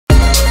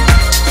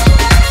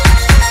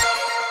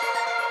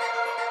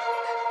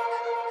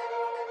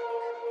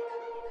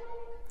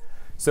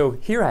So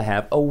here I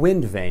have a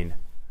wind vane.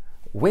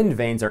 Wind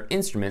vanes are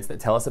instruments that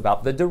tell us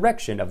about the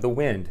direction of the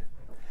wind.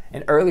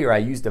 And earlier I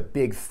used a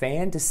big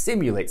fan to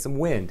simulate some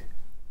wind.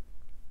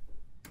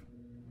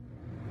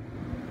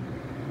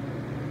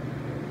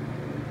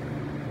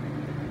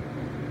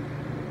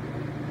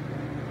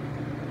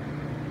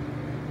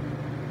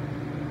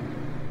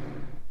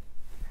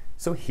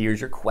 So here's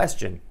your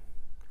question.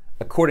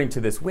 According to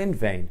this wind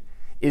vane,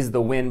 is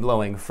the wind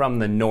blowing from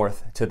the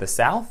north to the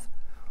south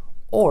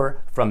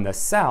or from the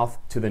south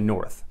to the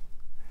north?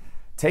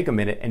 Take a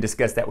minute and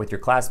discuss that with your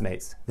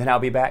classmates. Then I'll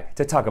be back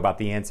to talk about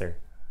the answer.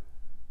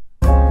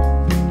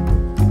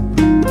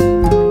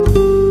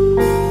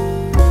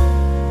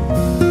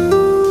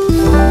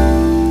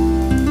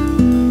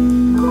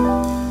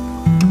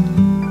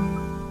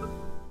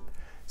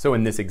 So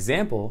in this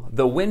example,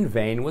 the wind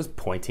vane was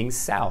pointing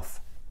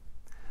south.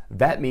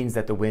 That means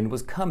that the wind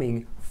was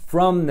coming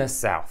from the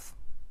south.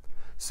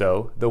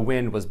 So the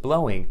wind was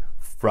blowing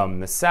from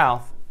the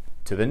south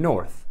to the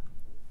north.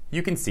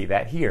 You can see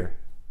that here.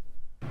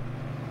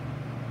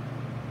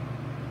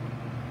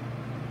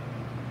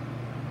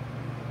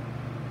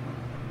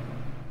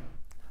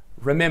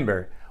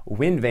 Remember,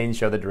 wind vanes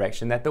show the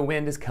direction that the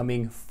wind is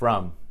coming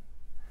from.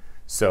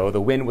 So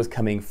the wind was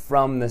coming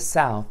from the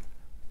south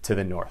to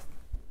the north.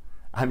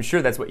 I'm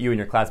sure that's what you and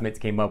your classmates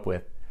came up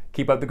with.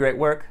 Keep up the great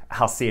work.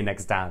 I'll see you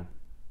next time.